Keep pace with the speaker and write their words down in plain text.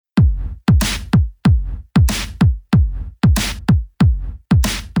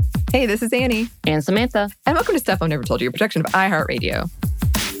Hey, this is Annie. And Samantha. And welcome to Stuff I've Never Told You, a production of iHeartRadio.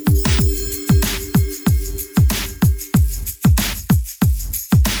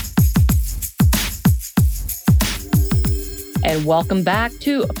 And welcome back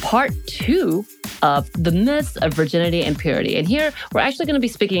to part 2 of the myths of virginity and purity. And here, we're actually going to be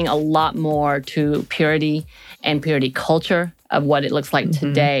speaking a lot more to purity and purity culture of what it looks like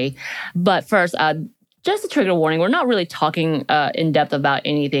today. But first, just a trigger warning, we're not really talking in depth about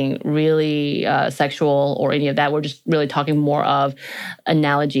anything really sexual or any of that. We're just really talking more of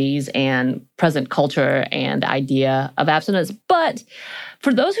analogies and present culture and the idea of abstinence. But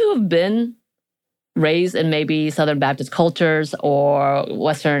for those who have been raised in maybe Southern Baptist cultures or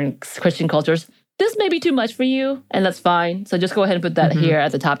Western Christian cultures, this may be too much for you, and that's fine. So just go ahead and put that here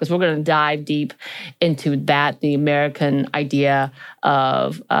at the top, because we're going to dive deep into that, the American idea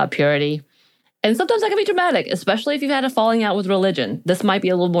of purity. And sometimes that can be traumatic, especially if you've had a falling out with religion. This might be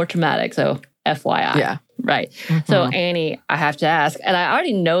a little more traumatic, so FYI. Yeah. Right. So Annie, I have to ask, and I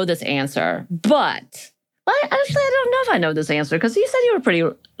already know this answer, but I don't know if I know this answer, because you said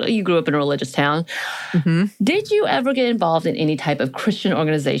you grew up in a religious town. Did you ever get involved in any type of Christian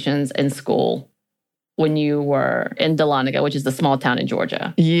organizations in school when you were in Dahlonega, which is the small town in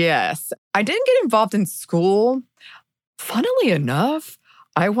Georgia? Yes. I didn't get involved in school. Funnily enough,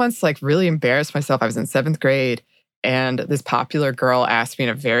 I once really embarrassed myself. I was in 7th grade, and this popular girl asked me in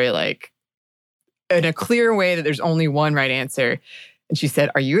a very in a clear way that there's only one right answer. And she said,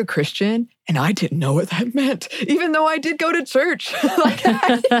 "Are you a Christian?" And I didn't know what that meant, even though I did go to church.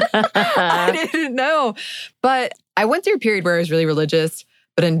 I didn't know. But I went through a period where I was really religious,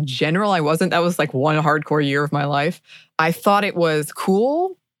 but in general, I wasn't. That was one hardcore year of my life. I thought it was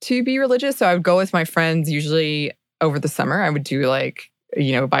cool to be religious. So I would go with my friends, usually over the summer. I would do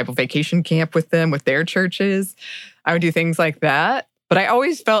Bible vacation camp with them, with their churches. I would do things like that. But I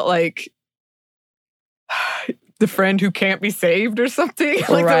always felt like the friend who can't be saved or something. The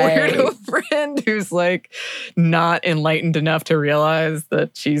weirdo friend who's not enlightened enough to realize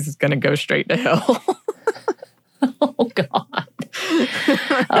that she's going to go straight to hell. Oh, God.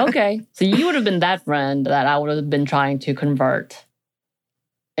 Okay. So you would have been that friend that I would have been trying to convert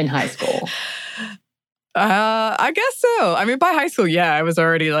in high school. I guess so. I mean, by high school, yeah, I was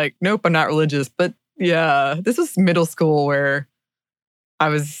already nope, I'm not religious. But yeah, this was middle school where I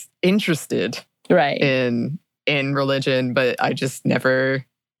was interested in religion, but I just never,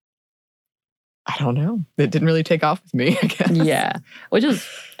 I don't know. It didn't really take off with me, I guess. Yeah, which is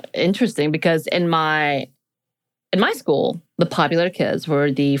interesting because in my school, the popular kids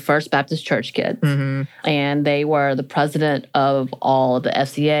were the First Baptist Church kids. And they were the president of all of the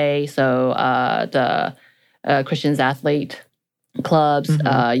FCA, so the Christians Athlete Clubs.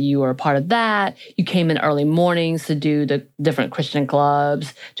 You were a part of that. You came in early mornings to do the different Christian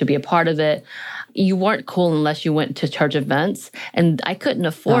clubs, to be a part of it. You weren't cool unless you went to church events. And I couldn't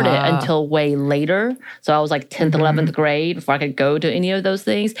afford it until way later. So I was 10th, 11th grade before I could go to any of those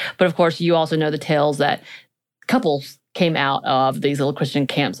things. But of course, you also know the tales that couples came out of these little Christian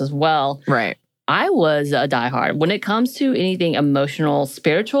camps as well. Right. I was a diehard. When it comes to anything emotional,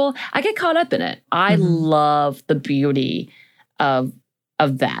 spiritual, I get caught up in it. I love the beauty of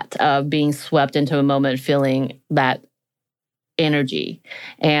that, of being swept into a moment, feeling that energy.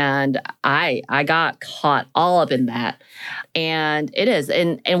 And I got caught all up in that. And it is.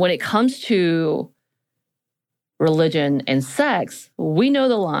 And when it comes to religion and sex, we know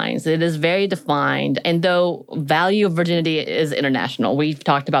the lines. It is very defined. And though value of virginity is international, we've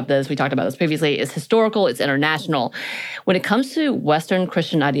talked about this, we talked about this previously, it's historical, it's international. When it comes to Western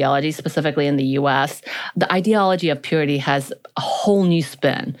Christian ideology, specifically in the US, the ideology of purity has a whole new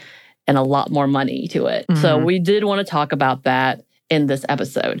spin and a lot more money to it. So we did want to talk about that in this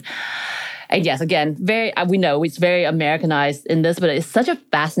episode. And yes, again, we know it's very Americanized in this, but it's such a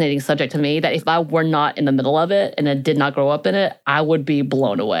fascinating subject to me that if I were not in the middle of it and I did not grow up in it, I would be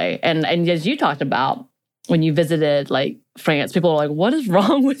blown away. And as you talked about, when you visited France, people were like, "What is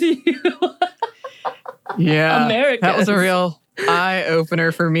wrong with you?" Yeah, Americans. That was a real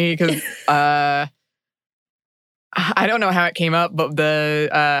eye-opener for me because I don't know how it came up, but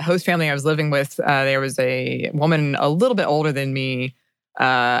the host family I was living with, there was a woman a little bit older than me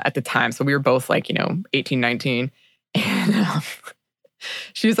at the time. So we were both 18, 19. And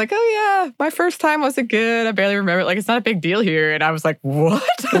she was like, "Oh yeah, my first time wasn't good. I barely remember it. It's not a big deal here." And I was like, "What?"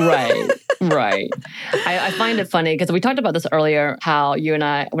 Right. I find it funny because we talked about this earlier, how you and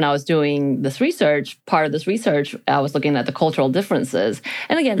I, when I was doing this research, part of this research, I was looking at the cultural differences.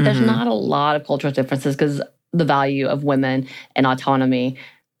 And again, there's not a lot of cultural differences because the value of women and autonomy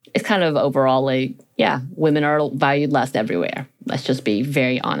it's kind of overall like, yeah, women are valued less everywhere. Let's just be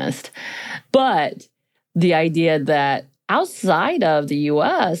very honest. But the idea that outside of the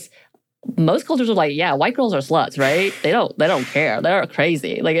US, most cultures are like, yeah, white girls are sluts, right? They don't care. They're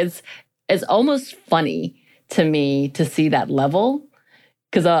crazy. Like it's almost funny to me to see that level,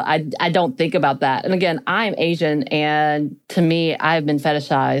 because I don't think about that. And again, I'm Asian, and to me, I've been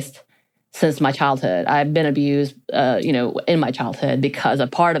fetishized since my childhood. I've been abused, in my childhood because a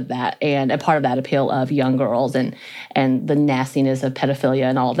part of that, and a part of that appeal of young girls and the nastiness of pedophilia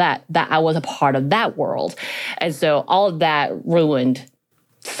and all of that I was a part of that world. And so all of that ruined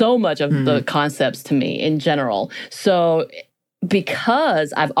so much of the concepts to me in general. So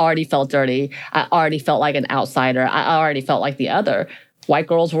because I've already felt dirty, I already felt like an outsider, I already felt like the other, white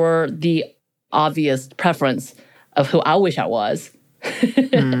girls were the obvious preference of who I wish I was.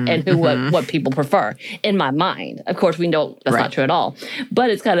 And what people prefer in my mind. Of course, we know that's not true at all.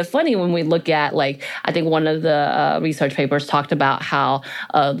 But it's kind of funny when we look at, like, I think one of the research papers talked about how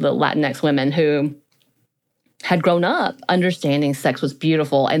the Latinx women who had grown up understanding sex was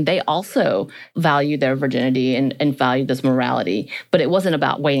beautiful, and they also valued their virginity and valued this morality. But it wasn't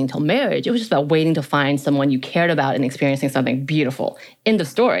about waiting till marriage. It was just about waiting to find someone you cared about and experiencing something beautiful. End of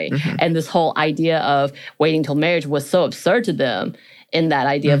story. And this whole idea of waiting till marriage was so absurd to them, in that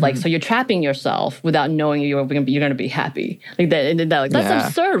idea of like, so you're trapping yourself without knowing you're going to be happy. Like that, and that, like, that's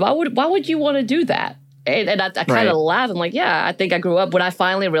absurd. Why would you want to do that? And I kind of laugh. I'm like, yeah, I think I grew up when I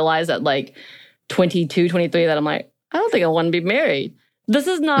finally realized that, like, 22, 23, that I'm like, I don't think I want to be married. This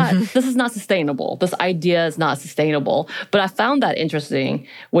is not sustainable. This idea is not sustainable. But I found that interesting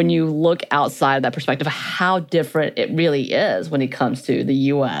when you look outside of that perspective of how different it really is when it comes to the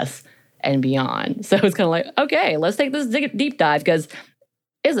US and beyond. So it's kind of like, okay, let's take this deep dive, because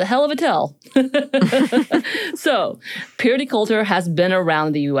it's a hell of a tell. So, purity culture has been around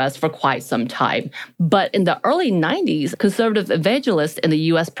in the U.S. for quite some time. But in the early 90s, conservative evangelists in the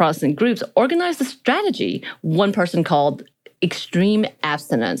U.S. Protestant groups organized a strategy one person called extreme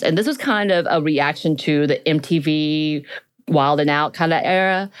abstinence. And this was kind of a reaction to the MTV Wild and Out kind of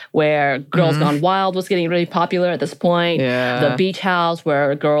era, where Girls Gone Wild was getting really popular at this point. The beach house,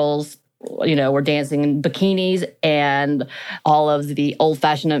 where girls were dancing in bikinis, and all of the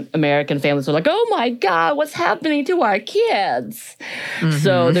old-fashioned American families were like, oh my God, what's happening to our kids?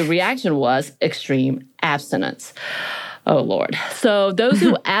 So the reaction was extreme abstinence. Oh, Lord. So those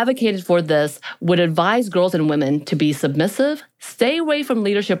who advocated for this would advise girls and women to be submissive, stay away from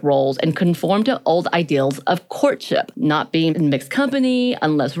leadership roles, and conform to old ideals of courtship, not being in mixed company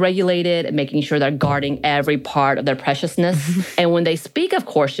unless regulated, and making sure they're guarding every part of their preciousness. And when they speak of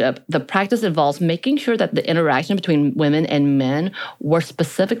courtship, the practice involves making sure that the interaction between women and men were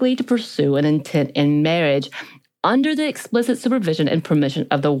specifically to pursue an intent in marriage under the explicit supervision and permission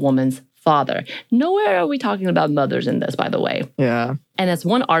of the woman's father. Nowhere are we talking about mothers in this, by the way. Yeah. And as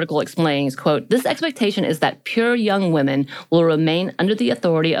one article explains, quote, this expectation is that pure young women will remain under the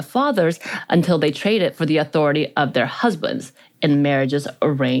authority of fathers until they trade it for the authority of their husbands in marriages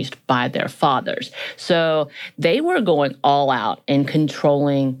arranged by their fathers. So they were going all out in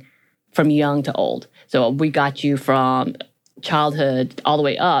controlling from young to old. So we got you from childhood all the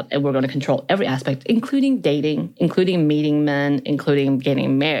way up, and we're going to control every aspect, including dating, including meeting men, including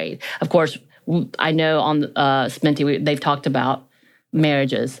getting married. Of course, I know on Sminty, they've talked about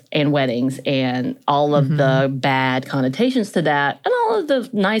marriages and weddings and all of the bad connotations to that, and all of the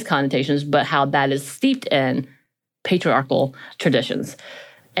nice connotations, but how that is steeped in patriarchal traditions.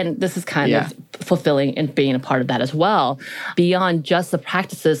 And this is kind of fulfilling and being a part of that as well. Beyond just the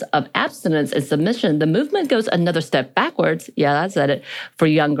practices of abstinence and submission, the movement goes another step backwards, I said it, for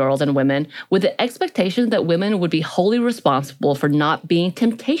young girls and women, with the expectation that women would be wholly responsible for not being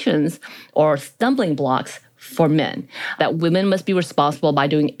temptations or stumbling blocks for men. That women must be responsible by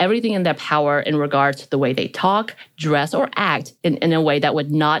doing everything in their power in regards to the way they talk, dress, or act in a way that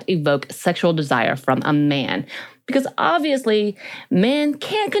would not evoke sexual desire from a man. Because obviously, men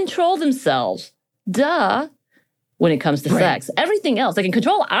can't control themselves. Duh. When it comes to sex. Everything else, they can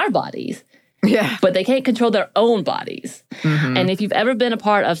control our bodies. Yeah. But they can't control their own bodies. And if you've ever been a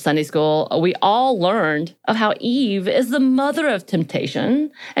part of Sunday school, we all learned of how Eve is the mother of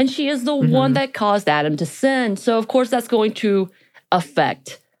temptation, and she is the one that caused Adam to sin. So, of course, that's going to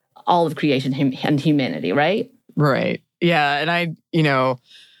affect all of creation and humanity, right? Right. Yeah. And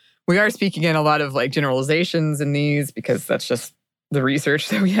we are speaking in a lot of like generalizations in these, because that's just the research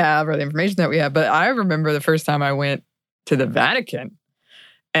that we have or the information that we have. But I remember the first time I went to the Vatican,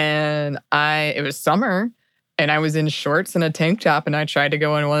 and it was summer, and I was in shorts and a tank top, and I tried to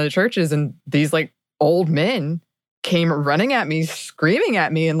go in one of the churches, and these like old men came running at me, screaming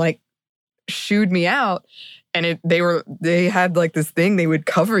at me, and like shooed me out. And they had like this thing they would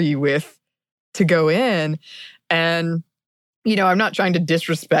cover you with to go in. And, you know, I'm not trying to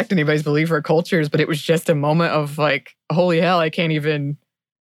disrespect anybody's belief or cultures, but it was just a moment of like, holy hell,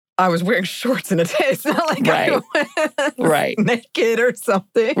 I was wearing shorts and it's not like I was naked or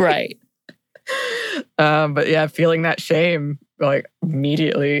something. Right. But yeah, feeling that shame, like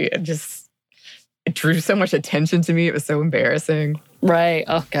immediately, it drew so much attention to me. It was so embarrassing. Right.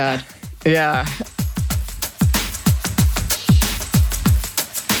 Oh, God. Yeah.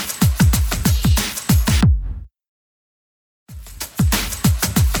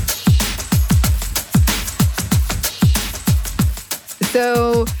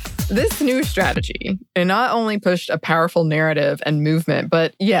 So this new strategy, it not only pushed a powerful narrative and movement,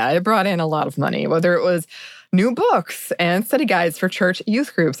 but yeah, it brought in a lot of money, whether it was new books and study guides for church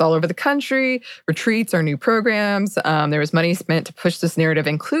youth groups all over the country, retreats or new programs. There was money spent to push this narrative,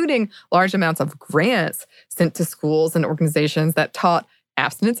 including large amounts of grants sent to schools and organizations that taught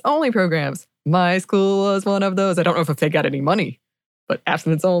abstinence-only programs. My school was one of those. I don't know if they got any money, but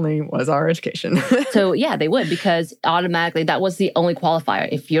abstinence only was our education. So yeah, they would, because automatically that was the only qualifier.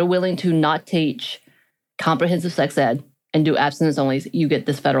 If you're willing to not teach comprehensive sex ed and do abstinence only, you get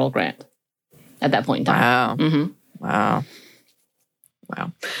this federal grant at that point in time. Wow. Mm-hmm.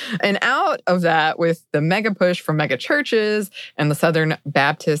 Wow. And out of that, with the mega push from mega churches and the Southern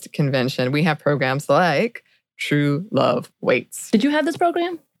Baptist Convention, we have programs like True Love Waits. Did you have this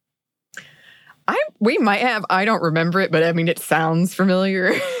program? We might have. I don't remember it, but I mean, it sounds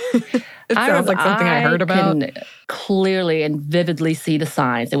familiar. It sounds like something I heard about. I can clearly and vividly see the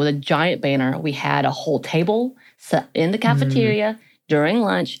signs. It was a giant banner. We had a whole table set in the cafeteria during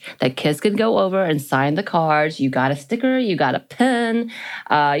lunch that kids could go over and sign the cards. You got a sticker, you got a pen, you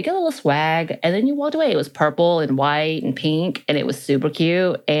got a little swag, and then you walked away. It was purple and white and pink, and it was super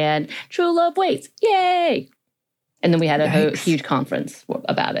cute. And True Love Waits, yay! And then we had a huge conference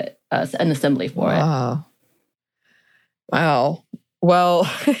about it, an assembly for it. Wow.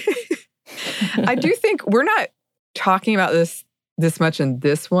 Well, I do think we're not talking about this much in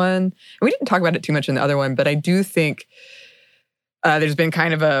this one. We didn't talk about it too much in the other one, but I do think there's been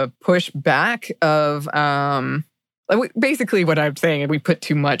kind of a push back of basically what I'm saying. We put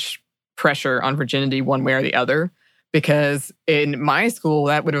too much pressure on virginity one way or the other, because in my school,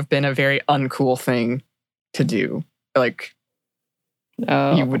 that would have been a very uncool thing to do. Like,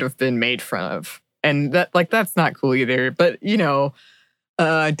 you would have been made fun of. And that's not cool either. But, you know,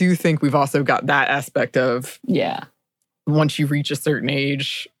 I do think we've also got that aspect of, once you reach a certain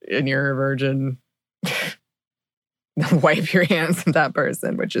age and you're a virgin, wipe your hands of that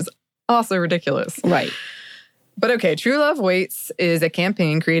person, which is also ridiculous. Right. But okay, True Love Waits is a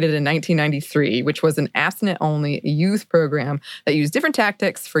campaign created in 1993, which was an abstinent-only youth program that used different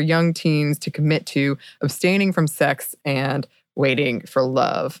tactics for young teens to commit to abstaining from sex and waiting for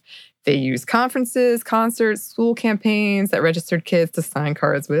love. They used conferences, concerts, school campaigns that registered kids to sign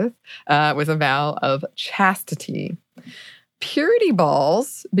cards with a vow of chastity. Purity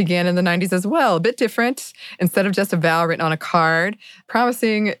balls began in the 90s as well, a bit different. Instead of just a vow written on a card,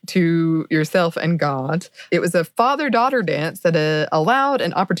 promising to yourself and God, it was a father-daughter dance that allowed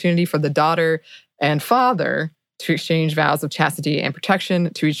an opportunity for the daughter and father to exchange vows of chastity and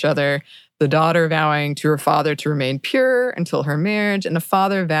protection to each other. The daughter vowing to her father to remain pure until her marriage, and the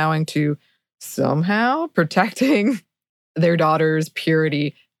father vowing to somehow protecting their daughter's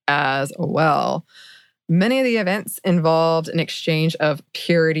purity as well. Many of the events involved an exchange of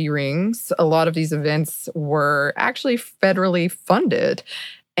purity rings. A lot of these events were actually federally funded,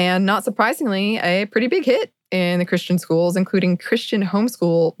 and not surprisingly, a pretty big hit in the Christian schools, including Christian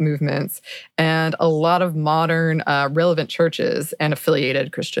homeschool movements and a lot of modern relevant churches and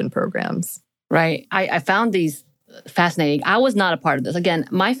affiliated Christian programs. Right. I found these fascinating. I was not a part of this. Again,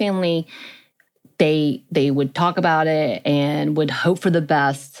 my family, they would talk about it and would hope for the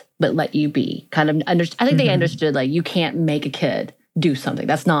best, but let you be. I think they understood, like, you can't make a kid do something.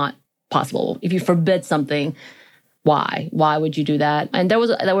 That's not possible. If you forbid something, why? Why would you do that? And there was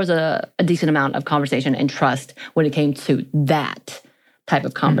a decent amount of conversation and trust when it came to that type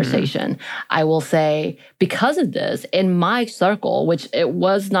of conversation. I will say, because of this, in my circle, which it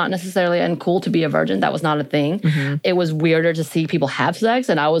was not necessarily uncool to be a virgin, that was not a thing. It was weirder to see people have sex,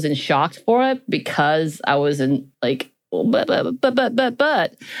 and I was in shock for it because I was in like, but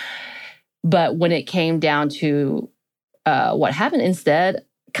when it came down to what happened instead,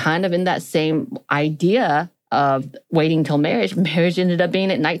 kind of in that same idea of waiting till marriage ended up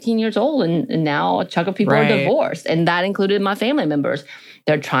being at 19 years old, and now a chunk of people are divorced, and that included my family members.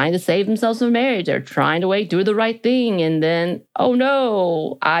 they're trying to save themselves from marriage. They're trying to do the right thing. And then, oh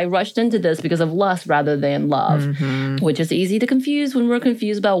no, I rushed into this because of lust rather than love, which is easy to confuse when we're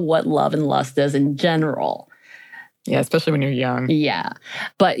confused about what love and lust is in general. Yeah, especially when you're young. Yeah.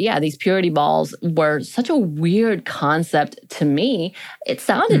 But yeah, these purity balls were such a weird concept to me. It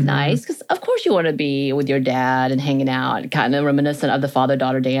sounded nice because, of course, you want to be with your dad and hanging out, kind of reminiscent of the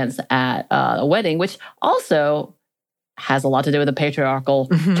father-daughter dance at a wedding, which also has a lot to do with the patriarchal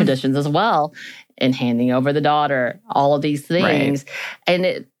traditions as well, and handing over the daughter, all of these things. Right.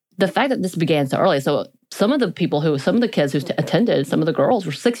 And the fact that this began so early, so some of the kids who attended, some of the girls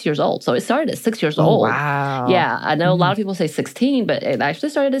were 6 years old. So it started at 6 years old. Wow. Yeah, I know a lot of people say 16, but it actually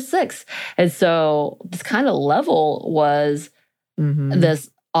started at 6. And so this kind of level was this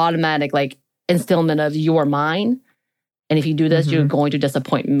automatic instillment of you are mine. And if you do this, you're going to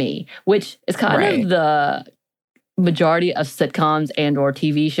disappoint me, which is kind of the majority of sitcoms and or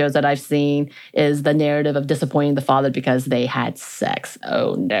TV shows that I've seen is the narrative of disappointing the father because they had sex.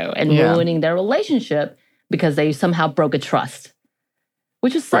 Oh no. And ruining their relationship because they somehow broke a trust,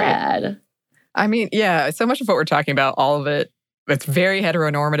 which is sad. Right. I mean, yeah, so much of what we're talking about, all of it, it's very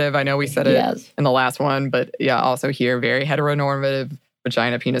heteronormative. I know we said it in the last one, but yeah, also here, very heteronormative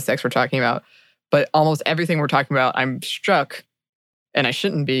vagina, penis, sex we're talking about. But almost everything we're talking about, I'm struck, and I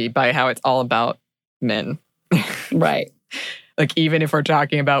shouldn't be, by how it's all about men. Right. Even if we're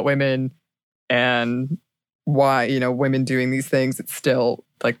talking about women and why, women doing these things, it's still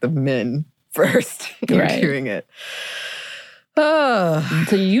the men first doing it. So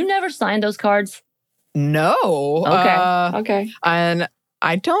you never signed those cards? No. Okay. And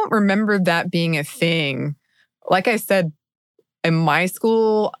I don't remember that being a thing. Like I said, in my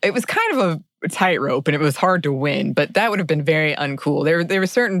school, it was kind of a tightrope and it was hard to win, but that would have been very uncool. There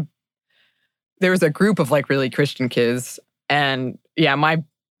was a group of really Christian kids. And yeah, my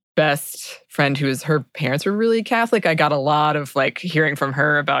best friend her parents were really Catholic. I got a lot of hearing from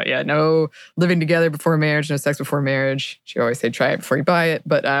her about, no living together before marriage, no sex before marriage. She always said, try it before you buy it.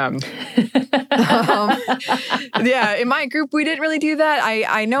 But yeah, in my group, we didn't really do that.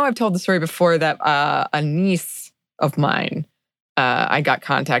 I know I've told the story before that a niece of mine, I got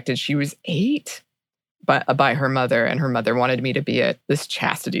contacted. She was 8. By her mother, and her mother wanted me to be at this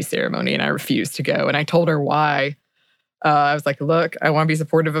chastity ceremony, and I refused to go. And I told her why. I was like, look, I want to be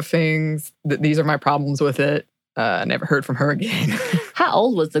supportive of things. These are my problems with it. I never heard from her again. How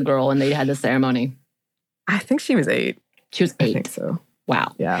old was the girl when they had the ceremony? I think she was 8. She was 8? I think so.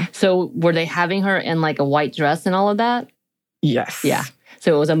 Wow. Yeah. So were they having her in a white dress and all of that? Yes. Yeah.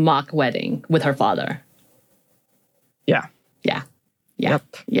 So it was a mock wedding with her father. Yeah. Yeah. Yeah. Yep.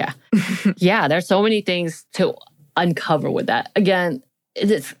 Yeah. Yeah. There's so many things to uncover with that. Again,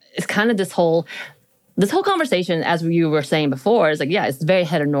 it's kind of this whole conversation, as you were saying before, is it's very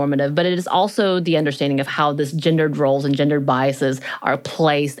heteronormative, but it is also the understanding of how this gendered roles and gendered biases are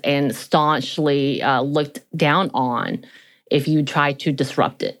placed and staunchly looked down on if you try to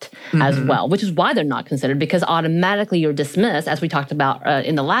disrupt it as well, which is why they're not considered, because automatically you're dismissed, as we talked about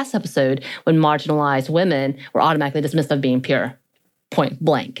in the last episode, when marginalized women were automatically dismissed of being pure. Point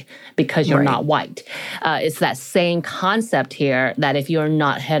blank, because you're not white. It's that same concept here that if you're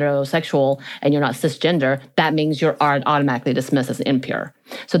not heterosexual and you're not cisgender, that means you're automatically dismissed as impure.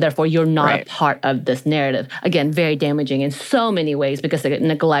 So therefore, you're not a part of this narrative. Again, very damaging in so many ways because it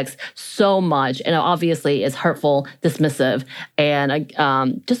neglects so much and obviously is hurtful, dismissive, and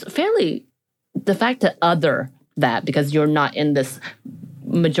just fairly the fact to other that because you're not in this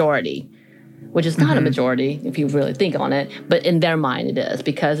majority, which is not a majority if you really think on it, but in their mind it is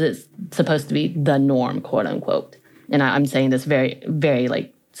because it's supposed to be the norm, quote unquote. And I'm saying this very,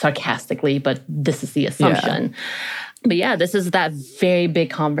 very sarcastically, but this is the assumption. Yeah. But yeah, this is that very big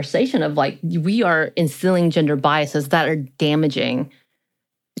conversation of we are instilling gender biases that are damaging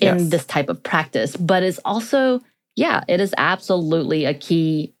in this type of practice. But it's also, it is absolutely a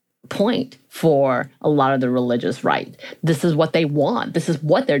key point for a lot of the religious right. This is what they want. This is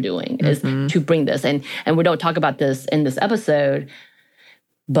what they're doing is to bring this. And we don't talk about this in this episode,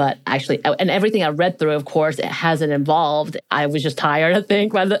 but actually, and everything I read through, of course, it hasn't involved. I was just tired, I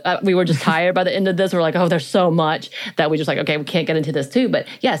think. We were just tired by the end of this. We're like, oh, there's so much that we just okay, we can't get into this too. But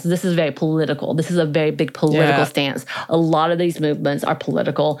yes, this is very political. This is a very big political stance. A lot of these movements are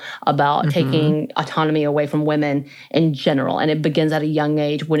political about taking autonomy away from women in general. And it begins at a young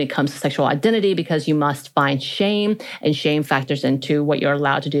age when it comes to sexual identity because you must find shame, and shame factors into what you're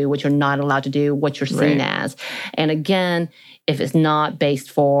allowed to do, what you're not allowed to do, what you're seen as. And again, if it's not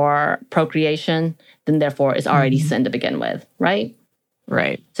based for procreation, then therefore it's already sin to begin with, right?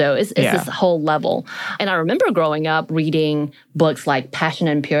 Right. So it's this whole level. And I remember growing up reading books like Passion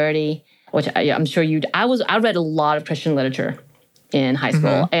and Purity, which I'm sure I read a lot of Christian literature in high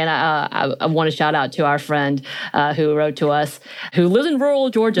school. And I want to shout out to our friend who wrote to us, who lives in rural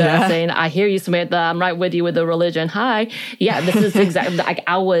Georgia, saying, I hear you, Samantha. I'm right with you with the religion. Hi. Yeah, this is exactly, like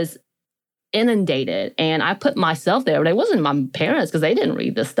I was inundated and I put myself there, but it wasn't my parents because they didn't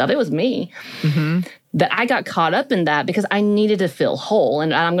read this stuff. It was me. That I got caught up in that because I needed to feel whole.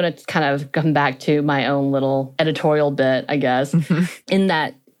 And I'm going to kind of come back to my own little editorial bit, I guess, in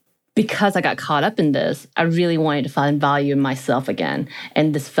that because I got caught up in this, I really wanted to find value in myself again.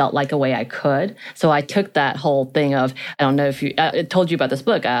 And this felt like a way I could. So I took that whole thing of, I don't know if I told you about this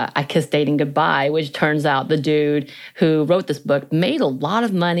book, I Kissed Dating Goodbye, which turns out the dude who wrote this book made a lot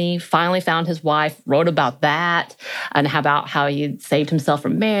of money, finally found his wife, wrote about that, and about how he saved himself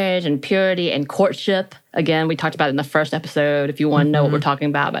from marriage and purity and courtship. Again, we talked about it in the first episode, if you want to know what we're talking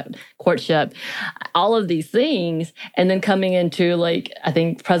about courtship, all of these things. And then coming into, like, I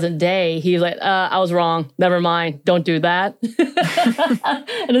think present day, he's like, I was wrong. Never mind. Don't do that.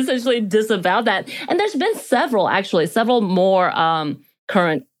 And essentially disavowed that. And there's been several more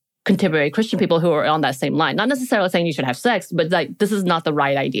current contemporary Christian people who are on that same line. Not necessarily saying you should have sex, but like, this is not the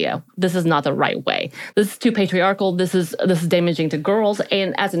right idea. This is not the right way. This is too patriarchal. This is damaging to girls.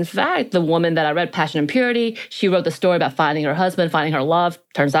 And as in fact, the woman that I read, Passion and Purity, she wrote the story about finding her husband, finding her love.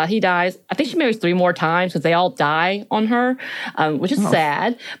 Turns out he dies. I think she marries 3 more times because they all die on her, which is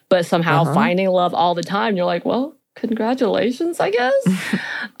sad. But somehow finding love all the time, you're like, well, congratulations, I guess.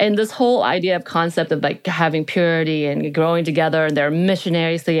 And this whole idea of concept of like having purity and growing together, and they're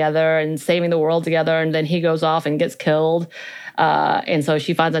missionaries together and saving the world together, and then he goes off and gets killed. And so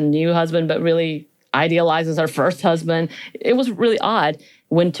she finds a new husband, but really idealizes her first husband. It was really odd.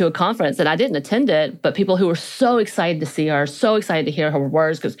 Went to a conference, and I didn't attend it, but people who were so excited to see her, so excited to hear her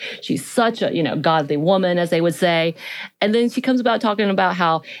words, because she's such a, godly woman, as they would say. And then she comes about talking about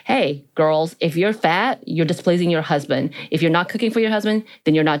how, hey, girls, if you're fat, you're displeasing your husband. If you're not cooking for your husband,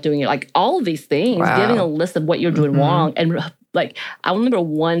 then you're not doing it. Like all of these things, giving a list of what you're doing wrong. And like, I remember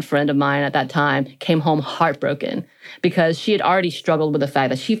one friend of mine at that time came home heartbroken because she had already struggled with the fact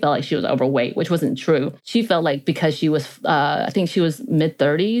that she felt like she was overweight, which wasn't true. She felt like because she was, I think she was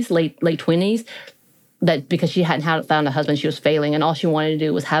mid-30s, late 20s, that because she hadn't found a husband, she was failing, and all she wanted to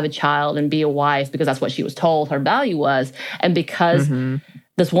do was have a child and be a wife because that's what she was told her value was. And because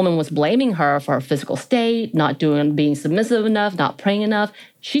this woman was blaming her for her physical state, being submissive enough, not praying enough,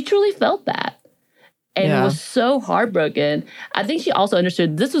 she truly felt that. And was so heartbroken. I think she also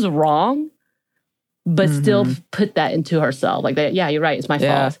understood this was wrong, but still put that into herself. Like, yeah, you're right. It's my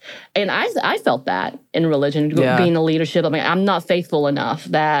fault. And I felt that in religion, being in leadership. I mean, I'm not faithful enough,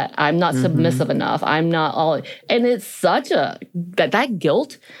 that I'm not submissive enough. I'm not all. And it's such that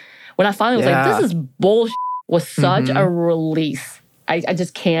guilt, when I finally was like, this is bullshit, was such a release. I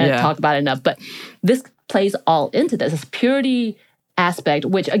just can't talk about it enough. But this plays all into this purity aspect,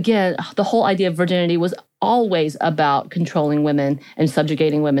 which again, the whole idea of virginity was always about controlling women and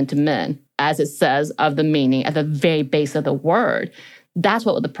subjugating women to men, as it says of the meaning at the very base of the word. That's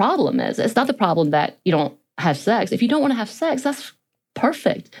what the problem is. It's not the problem that you don't have sex. If you don't want to have sex, that's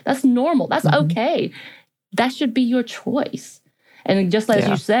perfect. That's normal. That's okay. That should be your choice. And just as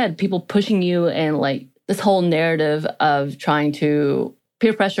you said, people pushing you and like this whole narrative of trying to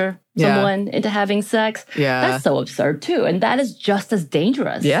peer pressure someone into having sex. That's so absurd too. And that is just as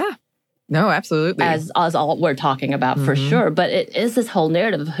dangerous. No, absolutely. As all we're talking about for sure. But it is this whole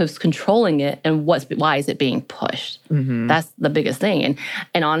narrative of who's controlling it and why is it being pushed. That's the biggest thing.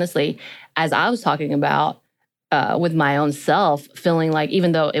 And honestly, as I was talking about with my own self, feeling like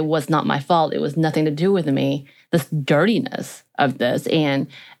even though it was not my fault, it was nothing to do with me, this dirtiness of this. And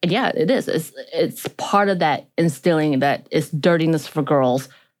yeah, it is. It's part of that instilling that it's dirtiness for girls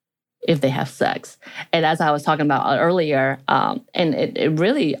if they have sex. And as I was talking about earlier, and it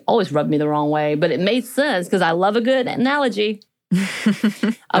really always rubbed me the wrong way, but it made sense because I love a good analogy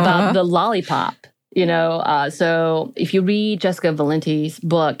about the lollipop. So if you read Jessica Valenti's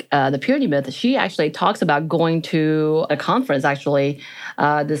book, The Purity Myth, she actually talks about going to a conference, actually.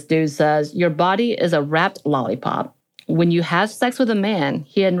 This dude says, your body is a wrapped lollipop. When you have sex with a man,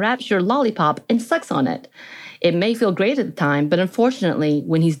 he unwraps your lollipop and sucks on it. It may feel great at the time, but unfortunately,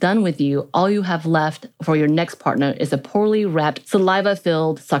 when he's done with you, all you have left for your next partner is a poorly wrapped,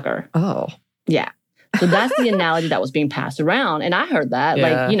 saliva-filled sucker. Oh. Yeah. So that's the analogy that was being passed around. And I heard that,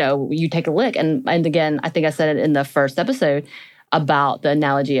 you take a lick. And again, I think I said it in the first episode about the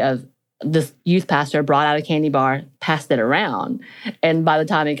analogy of this youth pastor brought out a candy bar, passed it around. And by the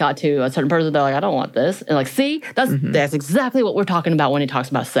time it got to a certain person, they're like, I don't want this. And like, see, that's exactly what we're talking about when he talks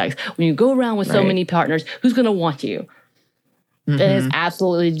about sex. When you go around with so many partners, who's going to want you? And it's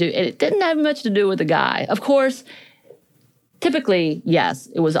absolutely, it didn't have much to do with the guy. Of course, typically, yes,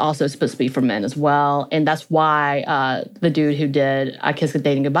 it was also supposed to be for men as well. And that's why the dude who did I Kiss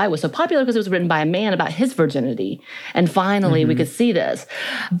Dating Goodbye was so popular, because it was written by a man about his virginity. And finally, we could see this.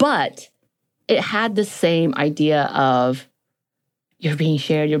 But it had the same idea of you're being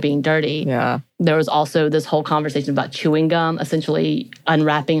shared, you're being dirty. Yeah. There was also this whole conversation about chewing gum, essentially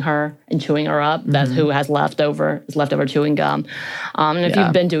unwrapping her and chewing her up. That's who has leftover chewing gum. And if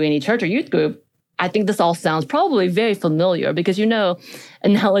you've been to any church or youth group, I think this all sounds probably very familiar, because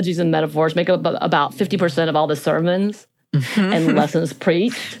analogies and metaphors make up about 50% of all the sermons and lessons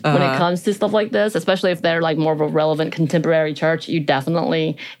preached when it comes to stuff like this, especially if they're like more of a relevant contemporary church. You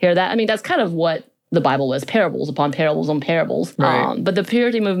definitely hear that. I mean, that's kind of what the Bible was, parables upon parables on parables. Right. But the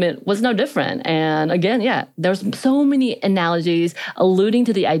purity movement was no different. And again, there's so many analogies alluding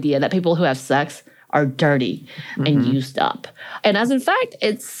to the idea that people who have sex are dirty and used up. And as in fact,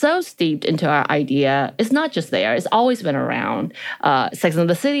 it's so steeped into our idea. It's not just there. It's always been around. Sex and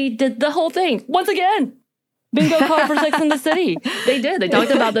the City did the whole thing. Once again, bingo card for Sex and the City. They did. They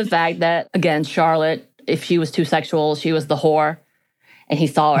talked about the fact that, again, Charlotte, if she was too sexual, she was the whore. And he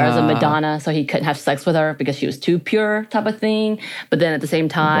saw her as a Madonna, so he couldn't have sex with her because she was too pure, type of thing. But then at the same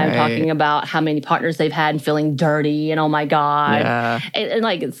time, talking about how mmany partners they've had and feeling dirty and oh my God. Yeah. And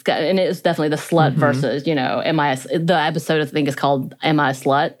it's definitely the slut versus, the episode I think is called Am I a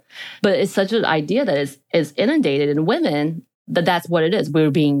Slut? But it's such an idea that is inundated in women that's what it is. We're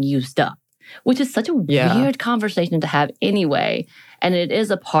being used up, which is such a weird conversation to have anyway. And it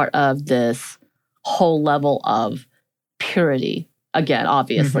is a part of this whole level of purity. Again,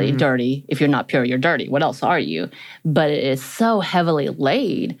 obviously, dirty. If you're not pure, you're dirty. What else are you? But it is so heavily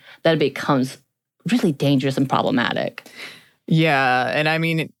laid that it becomes really dangerous and problematic. Yeah. And I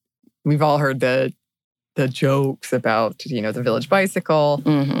mean, we've all heard the jokes about, the village bicycle.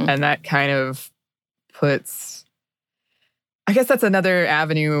 And that kind of puts, I guess that's another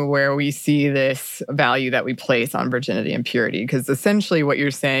avenue where we see this value that we place on virginity and purity. Because essentially what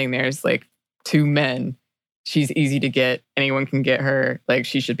you're saying there is like two men. She's easy to get. Anyone can get her. Like,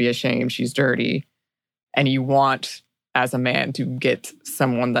 she should be ashamed. She's dirty. And you want, as a man, to get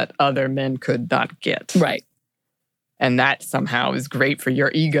someone that other men could not get. Right. And that somehow is great for your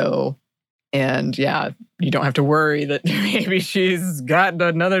ego. And you don't have to worry that maybe she's got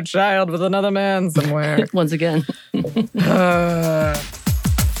another child with another man somewhere. Once again.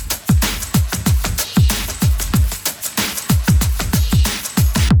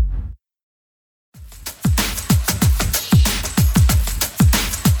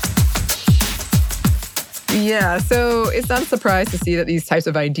 Yeah, so it's not a surprise to see that these types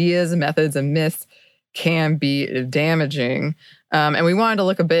of ideas, methods, and myths can be damaging. And we wanted to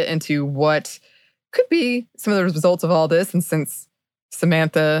look a bit into what could be some of the results of all this. And since,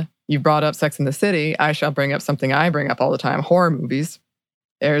 Samantha, you brought up Sex and the City, I shall bring up something I bring up all the time, horror movies.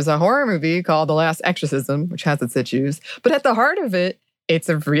 There's a horror movie called The Last Exorcism, which has its issues. But at the heart of it, it's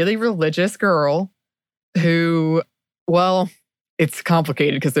a really religious girl who, it's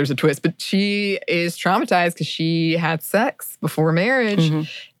complicated because there's a twist, but she is traumatized because she had sex before marriage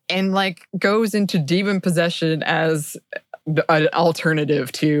and goes into demon possession as an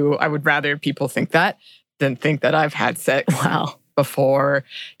alternative to, I would rather people think that than think that I've had sex before.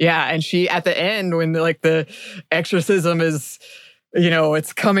 Yeah. And she, at the end, when the exorcism is,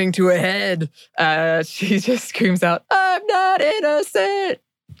 it's coming to a head, she just screams out, "I'm not innocent."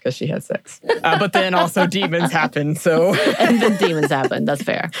 Because she had sex. But then also demons happen, so... And then demons happen, that's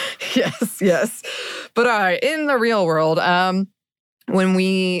fair. Yes. But all right, in the real world, when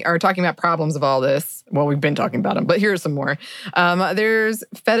we are talking about problems of all this, we've been talking about them, but here's some more. There's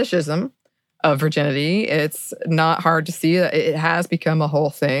fetishism of virginity. It's not hard to see that it has become a whole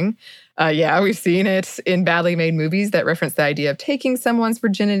thing. We've seen it in badly made movies that reference the idea of taking someone's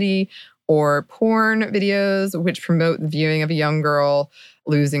virginity, or porn videos which promote the viewing of a young girl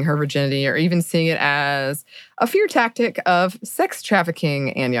losing her virginity, or even seeing it as a fear tactic of sex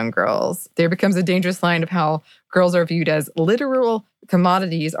trafficking and young girls. There becomes a dangerous line of how girls are viewed as literal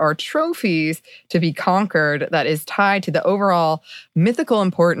commodities or trophies to be conquered that is tied to the overall mythical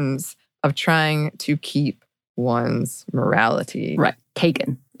importance of trying to keep one's morality. Right.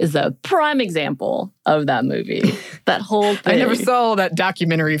 Taken is a prime example of that movie. That whole thing. I never saw that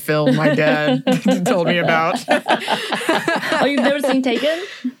documentary film my dad told me about. Oh, you've never seen Taken?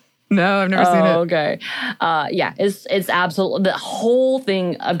 No, I've never seen it. Okay. Yeah, it's absolutely the whole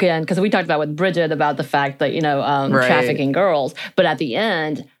thing again, because we talked about with Bridget about the fact that, Right. trafficking girls. But at the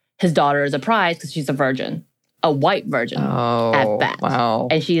end, his daughter is a prize because she's a virgin, a white virgin at that. Wow.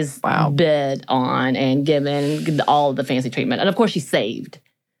 And she's bid on and given all of the fancy treatment. And of course, she's saved.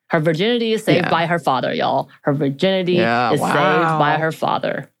 Her virginity is saved by her father, y'all. Her virginity is saved by her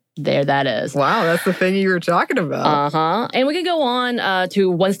father. There that is. Wow, that's the thing you were talking about. And we can go on to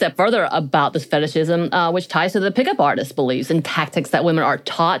one step further about this fetishism, which ties to the pickup artist beliefs and tactics that women are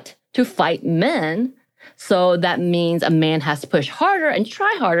taught to fight men. So that means a man has to push harder and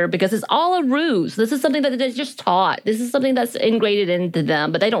try harder because it's all a ruse. This is something that they're just taught. This is something that's ingrained into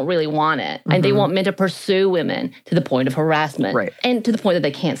them, but they don't really want it. And they want men to pursue women to the point of harassment and to the point that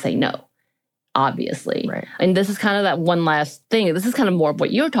they can't say no. Obviously. Right. And this is kind of that one last thing. This is kind of more of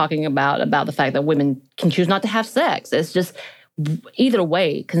what you're talking about the fact that women can choose not to have sex. It's just either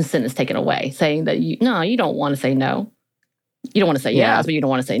way, consent is taken away, saying that you don't want to say no. You don't want to say yes, but you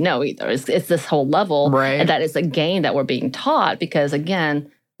don't want to say no either. It's this whole level. Right. And that is a game that we're being taught because, again,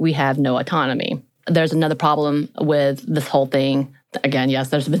 we have no autonomy. There's another problem with this whole thing. Again, yes,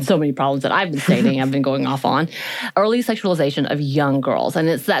 there's been so many problems that I've been stating, I've been going off on. Early sexualization of young girls. And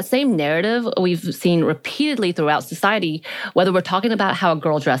it's that same narrative we've seen repeatedly throughout society, whether we're talking about how a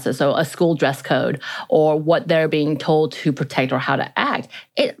girl dresses, so a school dress code, or what they're being told to protect or how to act.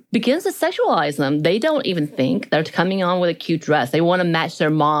 It begins to sexualize them. They don't even think they're coming on with a cute dress. They want to match their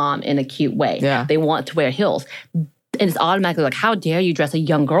mom in a cute way. Yeah. They want to wear heels. And it's automatically like, how dare you dress a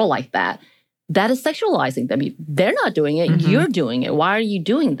young girl like that? That is sexualizing them. They're not doing it. You're doing it. Why are you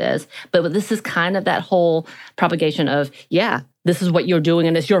doing this? But this is kind of that whole propagation of, this is what you're doing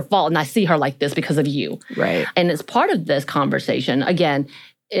and it's your fault. And I see her like this because of you. Right. And it's part of this conversation. Again,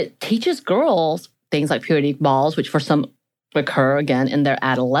 it teaches girls things like purity balls, which for some occur again in their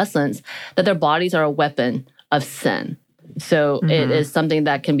adolescence, that their bodies are a weapon of sin. So it is something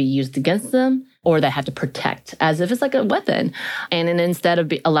that can be used against them or they have to protect as if it's like a weapon. And then instead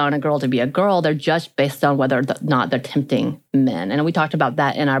of allowing a girl to be a girl, they're judged based on whether or not they're tempting men. And we talked about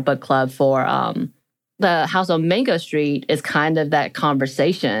that in our book club for the House on Mango Street is kind of that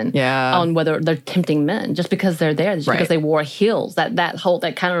conversation on whether they're tempting men just because they're there, just because they wore heels. That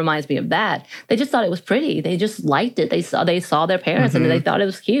kind of reminds me of that. They just thought it was pretty. They just liked it. They saw their parents and they thought it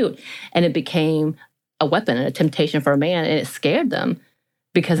was cute. And it became a weapon and a temptation for a man, and it scared them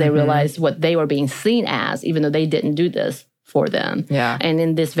because they realized what they were being seen as, even though they didn't do this for them. Yeah. And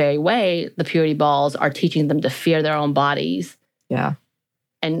in this very way, the purity balls are teaching them to fear their own bodies. Yeah.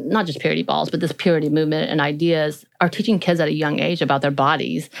 And not just purity balls, but this purity movement and ideas are teaching kids at a young age about their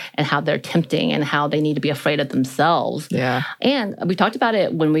bodies and how they're tempting and how they need to be afraid of themselves. Yeah. And we talked about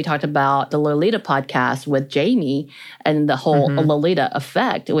it when we talked about the Lolita podcast with Jamie and the whole Lolita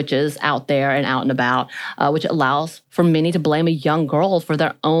effect, which is out there and out and about, which allows for many to blame a young girl for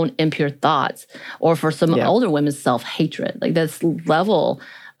their own impure thoughts or for some older women's self-hatred. Like this level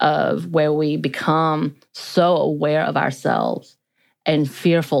of where we become so aware of ourselves and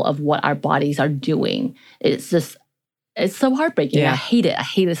fearful of what our bodies are doing. It's so heartbreaking. Yeah. I hate it. I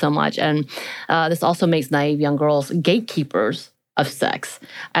hate it so much. And this also makes naive young girls gatekeepers of sex.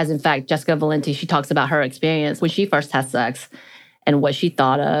 As in fact, Jessica Valenti, she talks about her experience when she first had sex and what she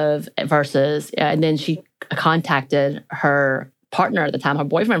thought of versus, and then she contacted her partner at the time, her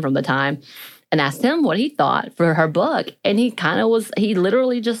boyfriend from the time, and asked him what he thought for her book. And he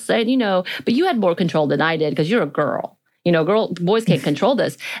literally just said, but you had more control than I did because you're a girl. Boys can't control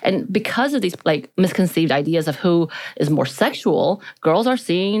this. And because of these misconceived ideas of who is more sexual, girls are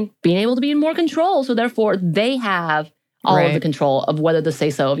being able to be in more control. So therefore, they have all of the control of whether to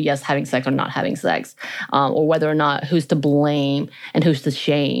say so of yes, having sex or not having sex, or whether or not who's to blame and who's to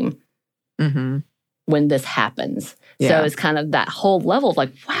shame when this happens. Yeah. So it's kind of that whole level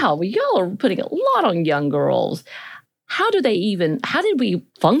of wow, y'all are putting a lot on young girls. How did we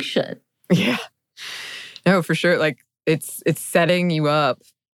function? Yeah. No, for sure. It's setting you up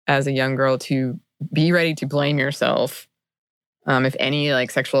as a young girl to be ready to blame yourself. If any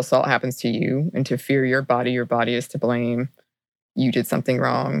sexual assault happens to you and to fear your body is to blame. You did something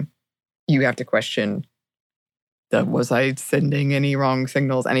wrong. You have to question, was I sending any wrong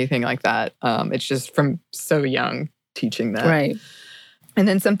signals, anything like that? It's just from so young teaching that. Right. And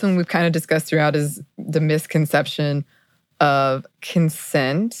then something we've kind of discussed throughout is the misconception of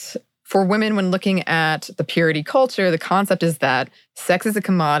consent. For women, when looking at the purity culture, the concept is that sex is a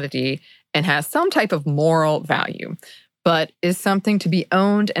commodity and has some type of moral value, but is something to be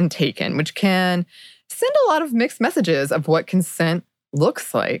owned and taken, which can send a lot of mixed messages of what consent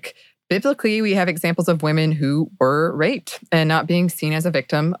looks like. Biblically, we have examples of women who were raped and not being seen as a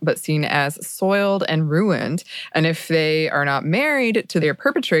victim, but seen as soiled and ruined. And if they are not married to their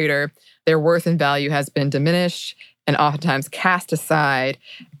perpetrator, their worth and value has been diminished and oftentimes cast aside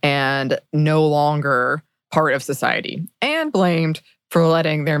and no longer part of society and blamed for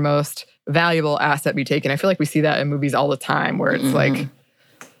letting their most valuable asset be taken. I feel like we see that in movies all the time where it's like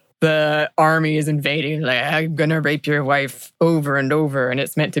the army is invading, like, I'm going to rape your wife over and over. And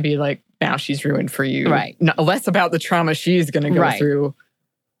it's meant to be like, now she's ruined for you. Right. Less about the trauma she's going to go through,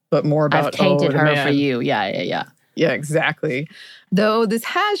 but more about, I've tainted her man. for you. Yeah. Yeah, exactly. Though this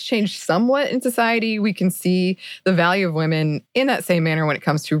has changed somewhat in society, we can see the value of women in that same manner when it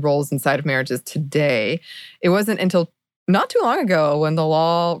comes to roles inside of marriages today. It wasn't until not too long ago when the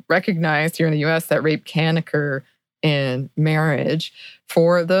law recognized here in the US that rape can occur in marriage.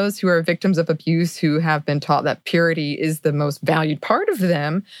 For those who are victims of abuse who have been taught that purity is the most valued part of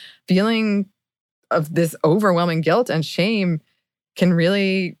them, feeling of this overwhelming guilt and shame can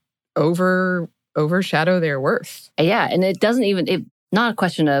really overshadow their worth. Yeah, and it doesn't even, not a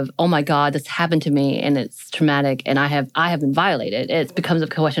question of, oh my God, this happened to me and it's traumatic and I have been violated. It becomes a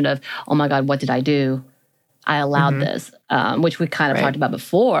question of, oh my God, what did I do? I allowed this, which we kind of talked about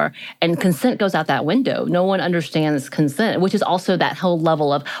before. And consent goes out that window. No one understands consent, which is also that whole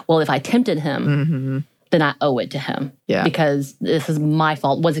level of, well, if I tempted him, then I owe it to him. Yeah. Because this is my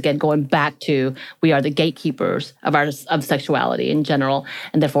fault. Once again, going back to, we are the gatekeepers of sexuality in general.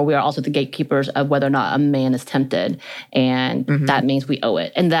 And therefore, we are also the gatekeepers of whether or not a man is tempted. And that means we owe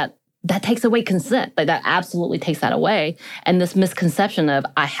it. And that takes away consent. Like, that absolutely takes that away. And this misconception of,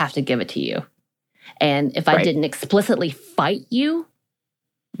 I have to give it to you. And if I didn't explicitly fight you,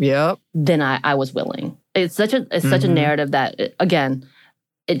 then I was willing. It's such a narrative that, again,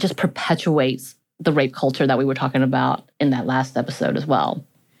 it just perpetuates the rape culture that we were talking about in that last episode as well.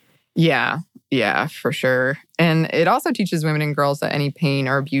 Yeah, for sure. And it also teaches women and girls that any pain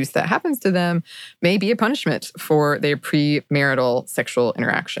or abuse that happens to them may be a punishment for their premarital sexual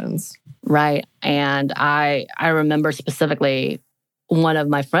interactions. Right. And I remember specifically one of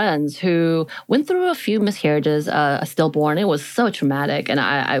my friends who went through a few miscarriages, a stillborn. It was so traumatic, and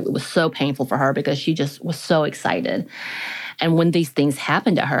it was so painful for her because she just was so excited. And when these things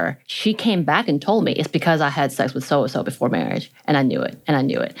happened to her, she came back and told me, it's because I had sex with so-and-so before marriage, and I knew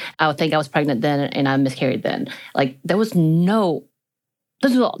it, I would think I was pregnant then, and I miscarried then. Like, there was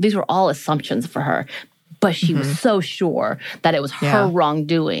these were all assumptions for her. But she was so sure that it was her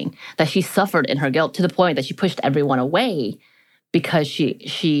wrongdoing, that she suffered in her guilt to the point that she pushed everyone away, because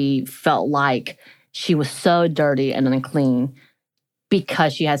she felt like she was so dirty and unclean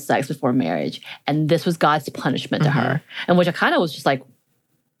because she had sex before marriage. And this was God's punishment to her. And which I kind of was just like,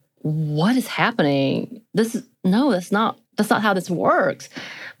 what is happening? That's not how this works.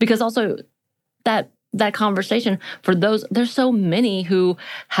 Because also that conversation, for those, there's so many who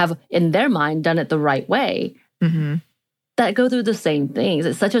have in their mind done it the right way that go through the same things.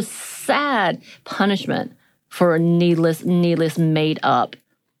 It's such a sad punishment for a needless, made-up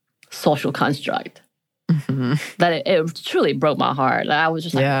social construct. That it truly broke my heart. I was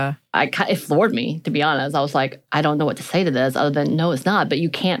just like, it floored me, to be honest. I was like, I don't know what to say to this other than, no, it's not. But you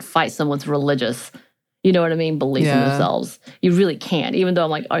can't fight someone's religious, you know what I mean, beliefs in themselves. You really can't. Even though I'm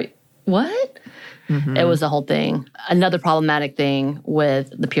like, what? It was the whole thing. Another problematic thing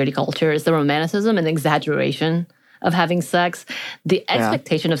with the purity culture is the romanticism and the exaggeration of having sex. The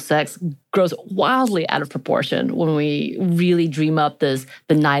expectation of sex grows wildly out of proportion when we really dream up the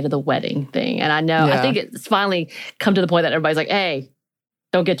night of the wedding thing. And I think it's finally come to the point that everybody's like, hey,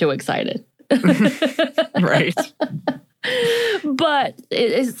 don't get too excited. Right. But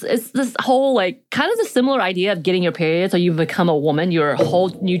it's this whole, like, kind of the similar idea of getting your period. So you become a woman, you're a whole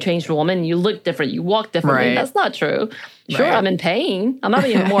new changed woman, you look different, you walk differently. Right. That's not true. Sure, I'm in pain. I'm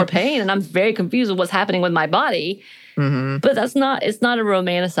having even more pain, and I'm very confused with what's happening with my body. But it's not a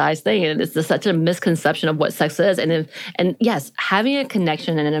romanticized thing. And it's just such a misconception of what sex is. And yes, having a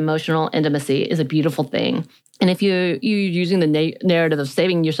connection and an emotional intimacy is a beautiful thing. And if you're using the narrative of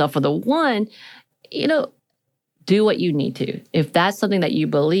saving yourself for the one, do what you need to. If that's something that you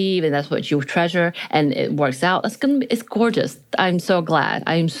believe and that's what you treasure and it works out, it's gorgeous. I'm so glad.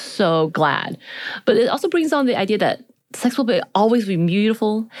 But it also brings on the idea that sex will always be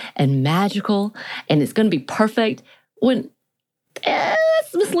beautiful and magical and it's going to be perfect, when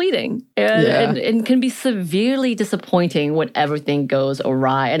it's misleading and can be severely disappointing when everything goes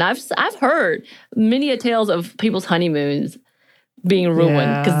awry. And I've heard many tales of people's honeymoons being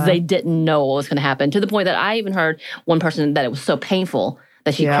ruined because they didn't know what was going to happen, to the point that I even heard one person that it was so painful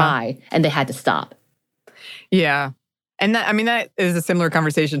that she cried and they had to stop. Yeah. And that is a similar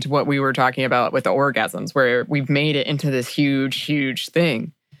conversation to what we were talking about with the orgasms, where we've made it into this huge, huge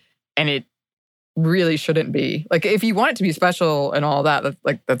thing. And it really shouldn't be. Like, if you want it to be special and all that,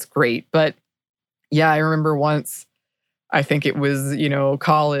 that's great. But yeah, I remember once, I think it was,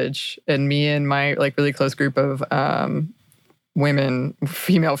 college, and me and my really close group of women,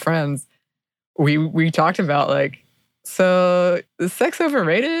 female friends, we talked about so is sex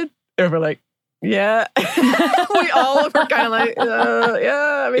overrated? And we're like, yeah. We all were kind of like,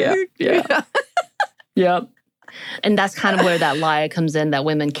 yeah, I mean, yeah. Yep. And that's kind of where that lie comes in, that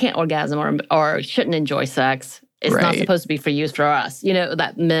women can't orgasm or shouldn't enjoy sex. It's not supposed to be for you, it's for us.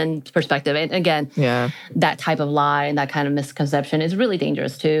 That men's perspective. And again, that type of lie and that kind of misconception is really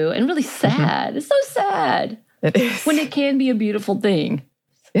dangerous too, and really sad. Mm-hmm. It's so sad. It is. When it can be a beautiful thing.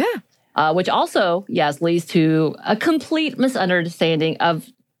 Yeah. Which also, leads to a complete misunderstanding of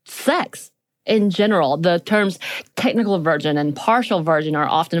sex. In general, the terms technical virgin and partial virgin are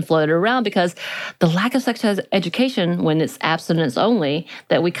often floated around because the lack of sex education, when it's abstinence only,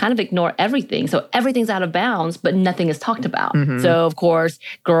 that we kind of ignore everything. So everything's out of bounds, but nothing is talked about. Mm-hmm. So, of course,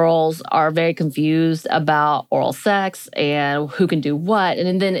 girls are very confused about oral sex and who can do what,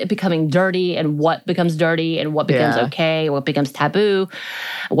 and then it becoming dirty and what becomes dirty and what becomes okay, what becomes taboo,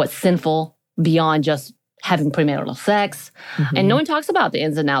 what's sinful beyond just having premarital sex. Mm-hmm. And no one talks about the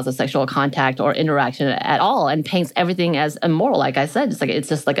ins and outs of sexual contact or interaction at all, and paints everything as immoral. Like I said, it's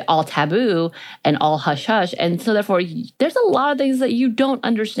just all taboo and all hush-hush. And so therefore, there's a lot of things that you don't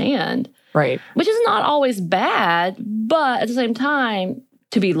understand. Right. Which is not always bad, but at the same time,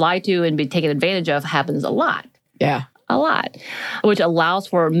 to be lied to and be taken advantage of happens a lot. Yeah. A lot, which allows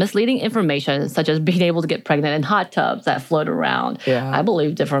for misleading information, such as being able to get pregnant in hot tubs that float around. Yeah. I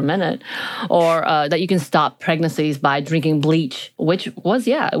believed it for a minute. Or that you can stop pregnancies by drinking bleach, which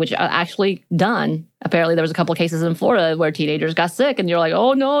actually done. Apparently, there was a couple of cases in Florida where teenagers got sick, and you're like,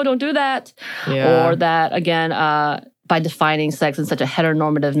 oh, no, don't do that. Yeah. Or that, again, by defining sex in such a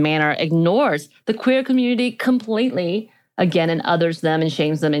heteronormative manner, ignores the queer community completely, again, and others them and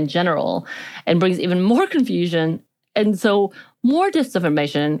shames them in general, and brings even more confusion. And so more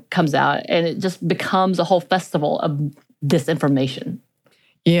disinformation comes out, and it just becomes a whole festival of disinformation.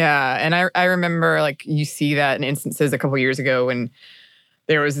 Yeah, and I remember you see that in instances a couple years ago when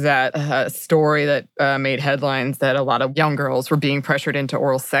there was that story that made headlines that a lot of young girls were being pressured into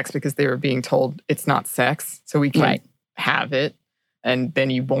oral sex because they were being told it's not sex, so we can't have it, and then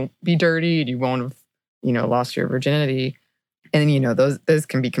you won't be dirty and you won't have lost your virginity, and those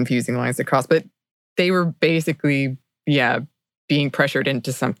can be confusing lines to cross, but they were basically being pressured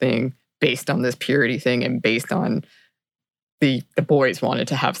into something based on this purity thing and based on the boys wanted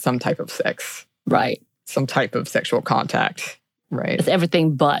to have some type of sex. Right. Some type of sexual contact. Right. It's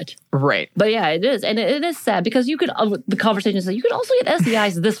everything but. Right. But yeah, it is. And it is sad because you could, the conversation says you could also get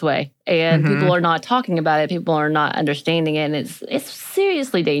STIs this way. And people are not talking about it. People are not understanding it. And it's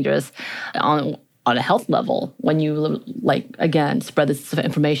seriously dangerous on a health level when you, again, spread this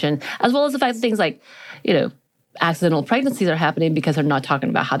information, as well as the fact that things like, accidental pregnancies are happening because they're not talking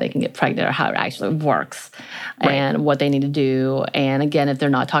about how they can get pregnant or how it actually works and what they need to do. And again, if they're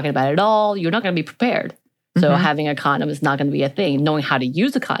not talking about it at all, you're not going to be prepared. So having a condom is not going to be a thing. Knowing how to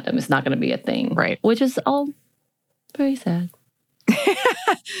use a condom is not going to be a thing. Right. Which is all very sad.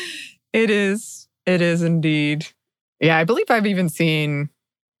 It is. It is indeed. Yeah, I believe I've even seen...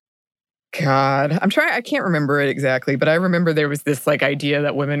 God, I can't remember it exactly, but I remember there was this idea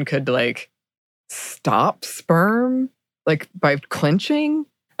that women could stop sperm by clenching.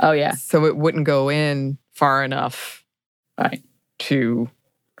 Oh, yeah. So it wouldn't go in far enough. Right. To...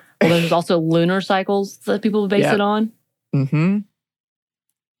 Well, there's also lunar cycles that people base it on. Mm-hmm.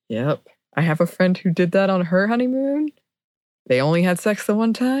 Yep. I have a friend who did that on her honeymoon. They only had sex the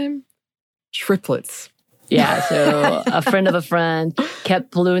one time. Triplets. Yeah, so a friend of a friend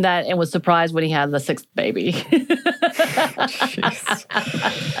kept doing that and was surprised when he had the sixth baby.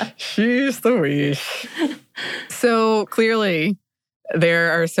 She's the wish. So clearly,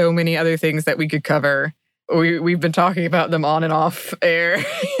 there are so many other things that we could cover. We've been talking about them on and off air,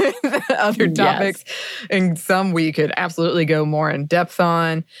 other topics, and some we could absolutely go more in depth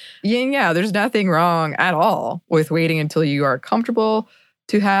on. Yeah, there's nothing wrong at all with waiting until you are comfortable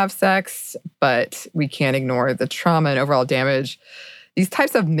to have sex, but we can't ignore the trauma and overall damage these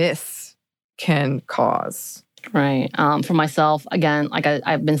types of myths can cause. Right. For myself, again, like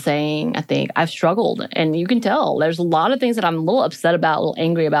I've been saying, I think I've struggled. And you can tell there's a lot of things that I'm a little upset about, a little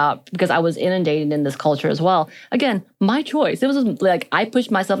angry about, because I was inundated in this culture as well. Again, my choice. It was I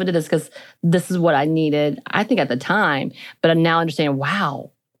pushed myself into this because this is what I needed, I think, at the time. But I now understand,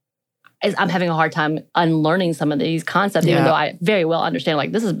 wow, I'm having a hard time unlearning some of these concepts, even though I very well understand,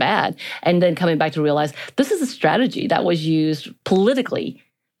 like, this is bad. And then coming back to realize this is a strategy that was used politically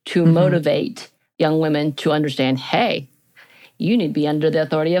to motivate young women to understand, hey, you need to be under the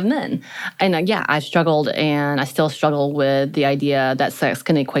authority of men. And I struggled, and I still struggle with the idea that sex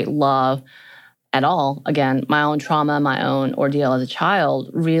can equate love at all. Again, my own trauma, my own ordeal as a child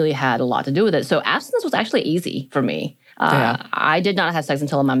really had a lot to do with it. So abstinence was actually easy for me. I did not have sex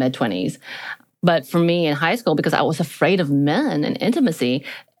until in my mid-20s. But for me in high school, because I was afraid of men and intimacy,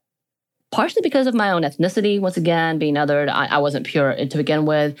 partially because of my own ethnicity, once again, being othered, I wasn't pure to begin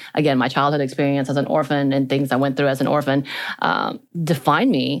with. Again, my childhood experience as an orphan and things I went through as an orphan defined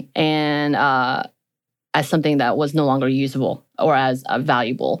me and as something that was no longer usable or as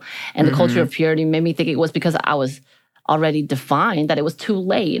valuable. And the culture of purity made me think it was because I was already defined that it was too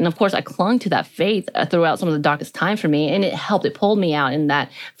late. And of course, I clung to that faith throughout some of the darkest times for me. And it helped. It pulled me out in that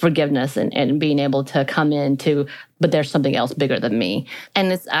forgiveness and being able to come into, but there's something else bigger than me.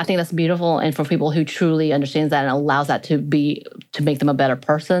 And I think that's beautiful. And for people who truly understands that and allows that to make them a better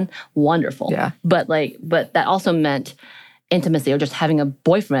person, wonderful. Yeah. But that also meant intimacy, or just having a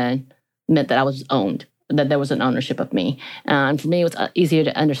boyfriend meant that I was owned, that there was an ownership of me. And for me, it was easier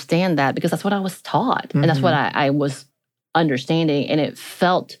to understand that because that's what I was taught. And that's what I was understanding. And it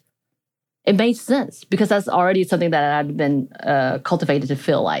made sense because that's already something that I'd been cultivated to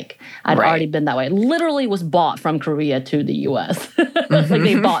feel like. I'd already been that way. It literally was bought from Korea to the U.S. Like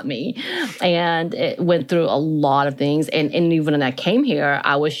they bought me. And it went through a lot of things. And even when I came here,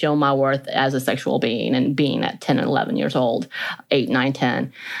 I was shown my worth as a sexual being and being at 10 and 11 years old, 8, 9,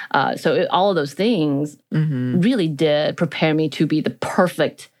 10. So all of those things really did prepare me to be the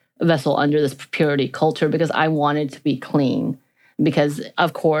perfect vessel under this purity culture because I wanted to be clean. Because,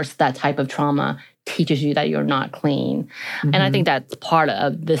 of course, that type of trauma teaches you that you're not clean. And I think that's part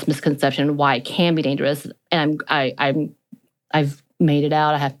of this misconception, why it can be dangerous. And I've made it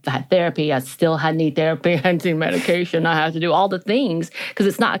out. I have had therapy. I still need therapy. I need medication. I have to do all the things because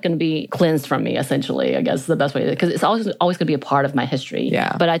it's not going to be cleansed from me, essentially, I guess is the best way. Because it's always going to be a part of my history.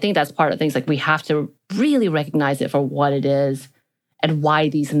 Yeah. But I think that's part of things. Like we have to really recognize it for what it is and why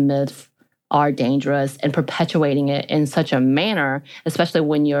these myths are dangerous and perpetuating it in such a manner, especially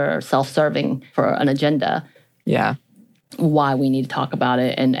when you're self-serving for an agenda. Yeah. Why we need to talk about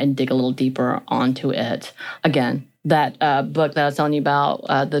it and dig a little deeper onto it. Again, that book that I was telling you about,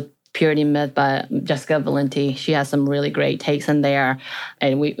 The Purity Myth by Jessica Valenti, she has some really great takes in there.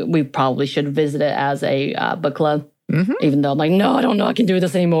 And we probably should visit it as a book club, even though I'm like, no, I don't know I can do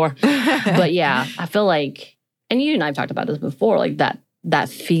this anymore. But yeah, I feel like, and you and I have talked about this before, like that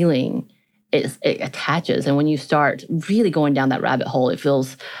feeling, it attaches. And when you start really going down that rabbit hole, it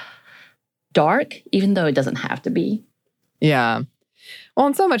feels dark, even though it doesn't have to be. Yeah. Well,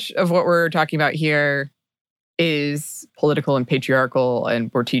 and so much of what we're talking about here is political and patriarchal, and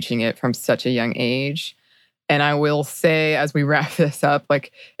we're teaching it from such a young age. And I will say, as we wrap this up,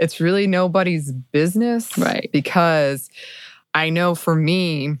 like, it's really nobody's business. Right. Because I know for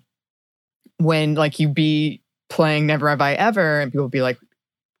me, when like you be playing Never Have I Ever, and people be like,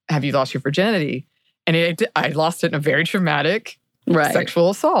 have you lost your virginity? And I lost it in a very traumatic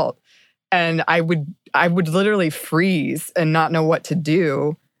sexual assault. And I would literally freeze and not know what to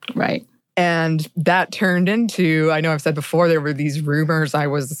do. Right. And that turned into, I know I've said before, there were these rumors I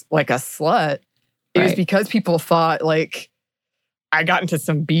was like a slut. It was because people thought like I got into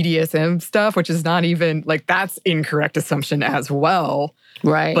some BDSM stuff, which is not even, like, that's incorrect assumption as well.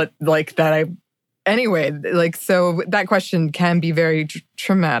 Right. But like that anyway, like, so that question can be very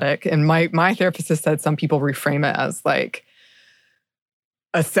traumatic. And my therapist has said some people reframe it as like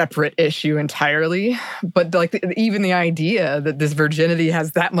a separate issue entirely. But like even the idea that this virginity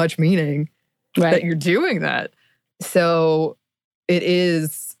has that much meaning, that you're doing that. So it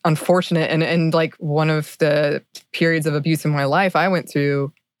is unfortunate. And like one of the periods of abuse in my life I went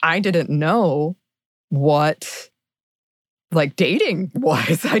through, I didn't know what like dating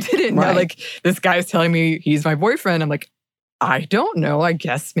was. I didn't know, like, this guy's telling me he's my boyfriend. I'm like, I don't know. I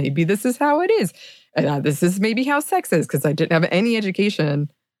guess maybe this is how it is. And this is maybe how sex is, because I didn't have any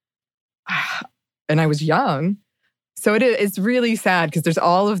education and I was young. So it's really sad because there's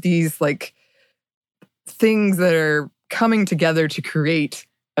all of these like things that are coming together to create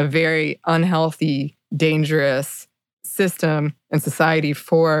a very unhealthy, dangerous system and society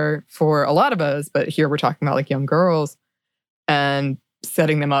for a lot of us. But here we're talking about like young girls and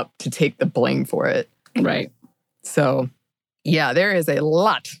setting them up to take the blame for it. Right. So, yeah, there is a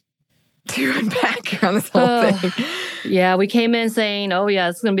lot to unpack around this whole thing. Yeah, we came in saying, oh, yeah,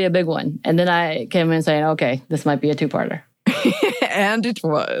 it's going to be a big one. And then I came in saying, okay, this might be a two-parter. And it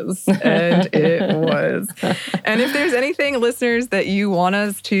was. And it was. And if there's anything, listeners, that you want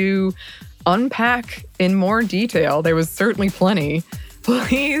us to unpack in more detail, there was certainly plenty,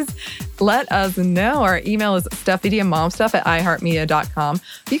 please let us know. Our email is stuffmediamomstuff@iheartmedia.com.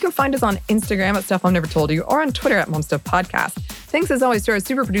 You can find us on Instagram at Stuff Mom Never Told You or on Twitter at MomStuffPodcast. Thanks as always to our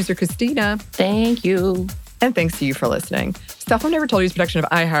super producer, Christina. Thank you. And thanks to you for listening. Stuff Mom Never Told You is a production of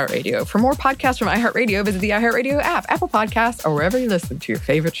iHeartRadio. For more podcasts from iHeartRadio, visit the iHeartRadio app, Apple Podcasts, or wherever you listen to your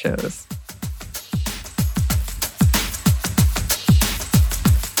favorite shows.